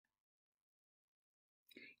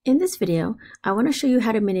In this video, I want to show you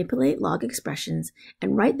how to manipulate log expressions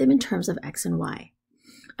and write them in terms of x and y.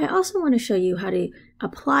 I also want to show you how to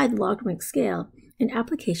apply the logarithmic scale in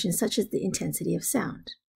applications such as the intensity of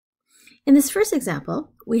sound. In this first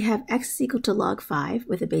example, we have x is equal to log 5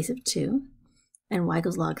 with a base of 2 and y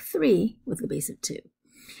equals log 3 with a base of 2.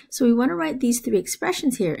 So we want to write these three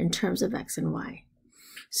expressions here in terms of x and y.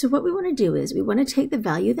 So what we want to do is we want to take the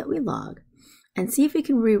value that we log and see if we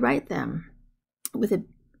can rewrite them with a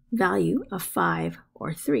value of 5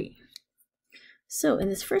 or 3. So in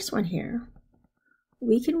this first one here,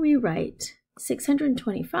 we can rewrite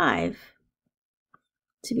 625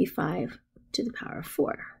 to be 5 to the power of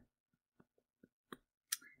 4.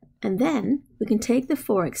 And then we can take the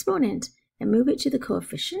 4 exponent and move it to the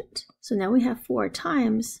coefficient. So now we have 4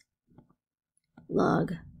 times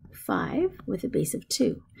log 5 with a base of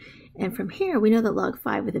 2. And from here, we know that log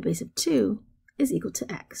 5 with a base of 2 is equal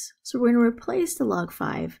to x. So we're going to replace the log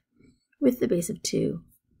 5 with the base of 2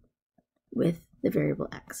 with the variable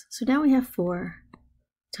x. So now we have 4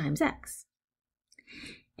 times x.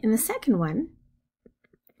 In the second one,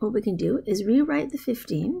 what we can do is rewrite the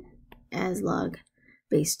 15 as log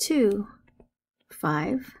base 2,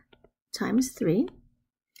 5 times 3,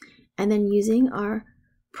 and then using our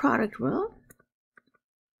product rule,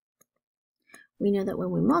 we know that when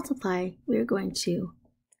we multiply, we are going to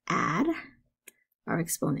add our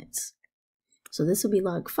exponents. So this will be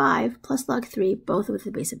log 5 plus log 3, both with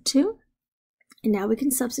a base of 2. And now we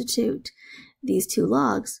can substitute these two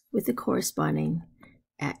logs with the corresponding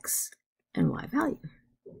x and y value.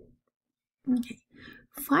 Okay.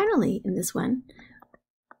 Finally, in this one,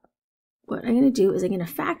 what I'm going to do is I'm going to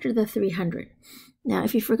factor the 300. Now,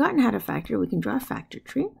 if you've forgotten how to factor, we can draw a factor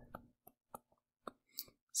tree.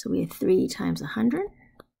 So we have 3 times 100,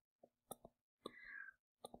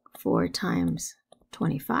 4 times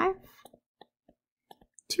 25,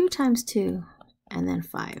 2 times 2, and then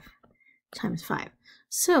 5 times 5.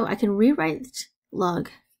 So I can rewrite log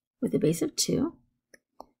with a base of 2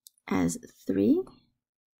 as 3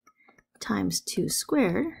 times 2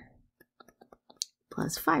 squared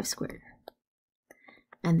plus 5 squared.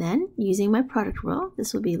 And then using my product rule,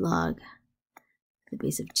 this will be log the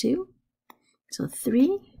base of 2. So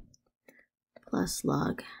 3 plus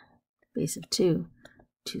log base of 2,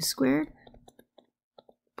 2 squared,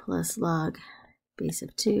 plus log base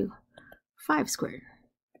of 2, 5 squared.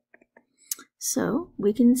 So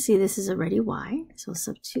we can see this is already y, so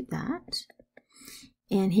substitute that.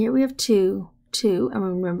 And here we have 2, and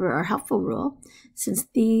remember our helpful rule, since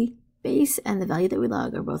the base and the value that we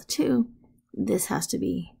log are both 2, this has to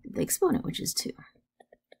be the exponent, which is 2.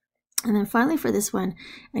 And then finally for this one,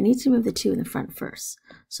 I need to move the 2 in the front first.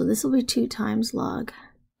 So this will be 2 times log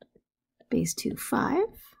base 2, 5.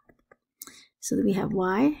 So that we have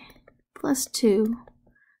y plus 2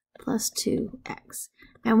 plus 2x.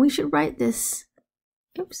 And we should write this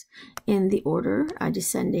in the order,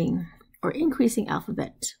 descending or increasing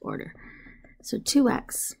alphabet order. So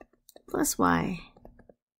 2x plus y,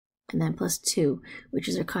 and then plus 2, which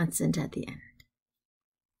is our constant at the end.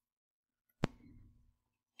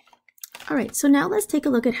 All right, so now let's take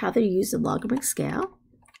a look at how to use the logarithmic scale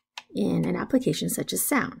in an application such as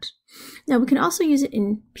sound. Now we can also use it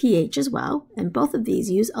in pH as well, and both of these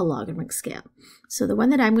use a logarithmic scale. So the one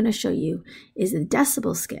that I'm going to show you is the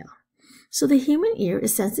decibel scale. So the human ear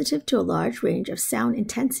is sensitive to a large range of sound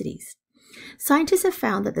intensities. Scientists have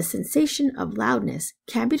found that the sensation of loudness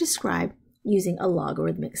can be described using a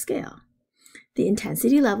logarithmic scale. The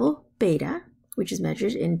intensity level, beta, which is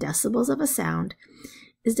measured in decibels of a sound,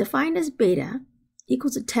 is defined as beta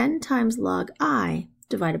equal to 10 times log I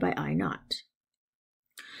divided by I naught.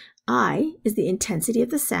 I is the intensity of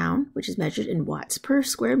the sound, which is measured in watts per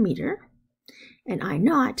square meter, and I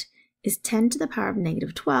naught is 10 to the power of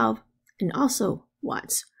negative 12, and also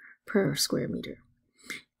watts per square meter,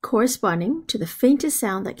 corresponding to the faintest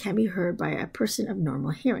sound that can be heard by a person of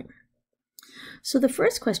normal hearing. So the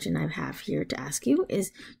first question I have here to ask you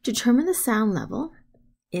is determine the sound level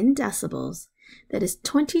in decibels that is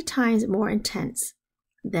 20 times more intense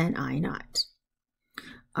than I naught.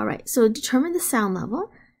 All right, so determine the sound level.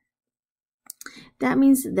 That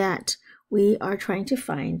means that we are trying to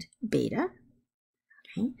find beta.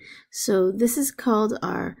 Okay, so this is called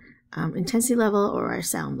our intensity level or our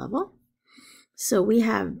sound level. So we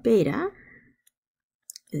have beta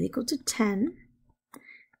is equal to 10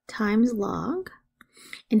 times log.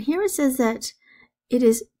 And here it says that it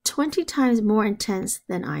is 20 times more intense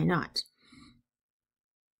than I naught.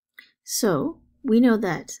 So we know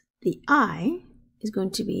that the I is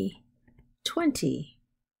going to be 20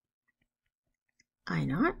 I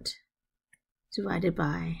naught divided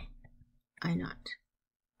by I naught.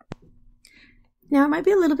 Now, it might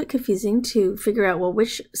be a little bit confusing to figure out, well,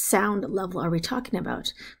 which sound level are we talking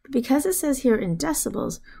about? But because it says here in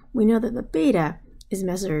decibels, we know that the beta is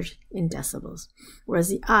measured in decibels, whereas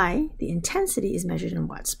the I, the intensity, is measured in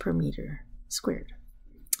watts per meter squared.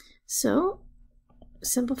 So,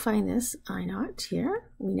 simplifying this I naught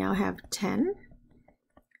here, we now have 10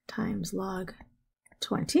 times log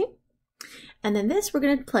 20. And then this, we're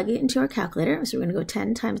going to plug it into our calculator. So we're going to go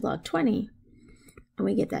 10 times log 20. And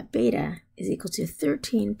we get that beta is equal to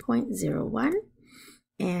 13.01.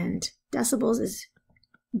 And decibels is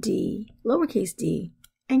D, lowercase d,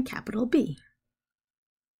 and capital B.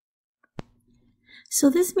 So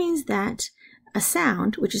this means that a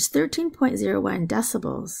sound, which is 13.01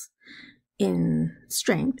 decibels in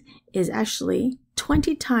strength, is actually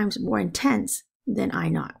 20 times more intense than I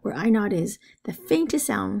naught, where I naught is the faintest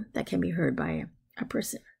sound that can be heard by a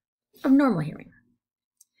person of normal hearing.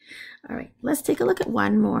 All right, let's take a look at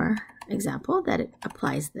one more example that it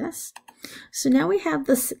applies this. So now we have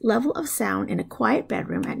this level of sound in a quiet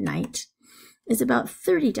bedroom at night is about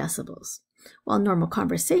 30 decibels, while normal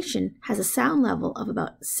conversation has a sound level of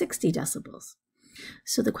about 60 decibels.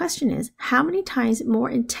 So the question is, how many times more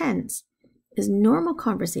intense is normal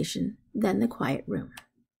conversation than the quiet room?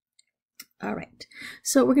 All right,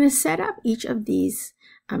 so we're going to set up each of these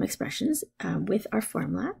expressions with our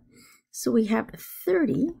formula. So we have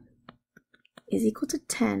 30 is equal to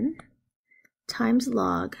 10 times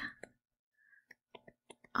log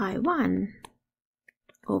I1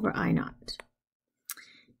 over I naught.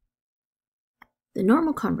 The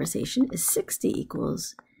normal conversation is 60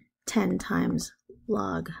 equals 10 times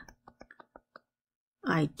log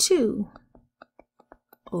I2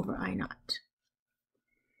 over I naught.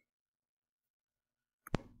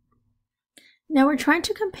 Now we're trying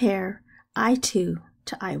to compare I2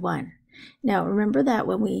 to I1. Now remember that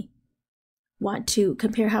when we want to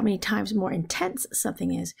compare how many times more intense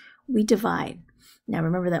something is, we divide. Now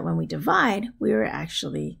remember that when we divide, we are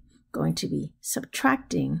actually going to be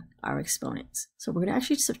subtracting our exponents. So we're going to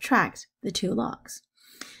actually subtract the two logs.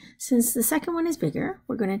 Since the second one is bigger,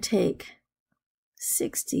 we're going to take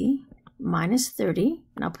 60 minus 30,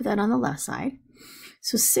 and I'll put that on the left side.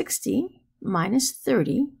 So 60 minus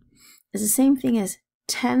 30 is the same thing as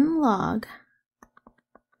 10 log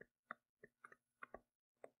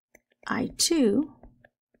I2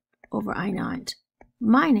 over I naught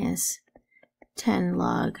minus 10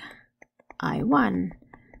 log I1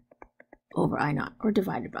 over I naught, or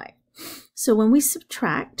divided by. So when we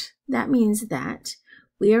subtract, that means that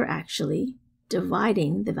we are actually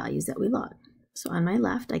dividing the values that we log. So on my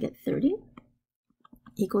left, I get 30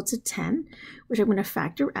 equal to 10, which I'm going to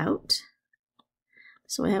factor out.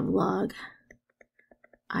 So I have log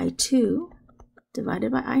I2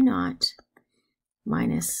 divided by I naught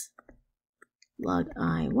minus log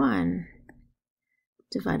I1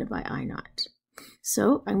 divided by I naught.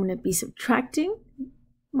 So I'm going to be subtracting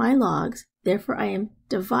my logs, therefore I am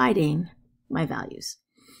dividing my values.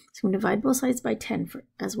 So I'm going to divide both sides by 10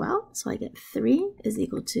 as well. So I get 3 is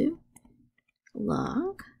equal to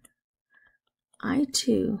log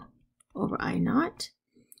I2 over I naught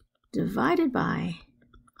divided by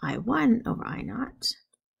I1 over I naught.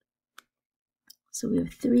 So we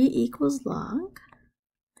have 3 equals log,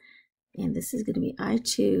 and this is going to be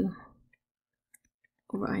I2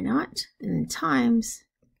 over I naught, and then times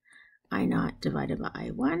I naught divided by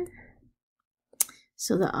I1.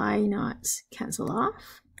 So the I naughts cancel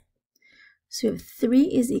off. So we have 3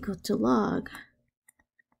 is equal to log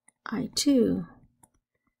I2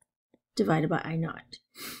 divided by I naught.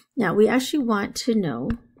 Now we actually want to know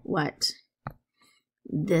what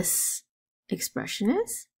this expression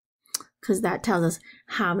is, because that tells us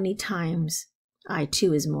how many times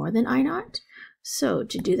I2 is more than I naught. So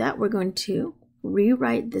to do that, we're going to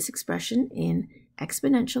rewrite this expression in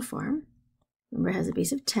exponential form. Remember, it has a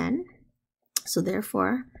base of 10. So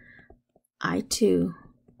therefore, I2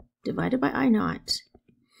 divided by I naught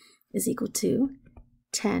is equal to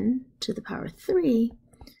 10 to the power 3,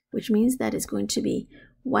 which means that it's going to be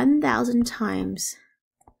 1,000 times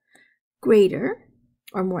greater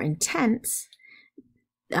or more intense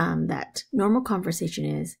that normal conversation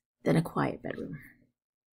is than a quiet bedroom.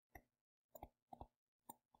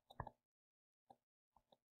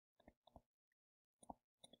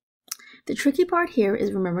 The tricky part here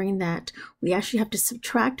is remembering that we actually have to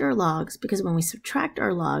subtract our logs, because when we subtract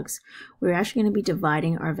our logs, we're actually going to be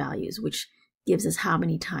dividing our values, which gives us how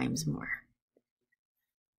many times more.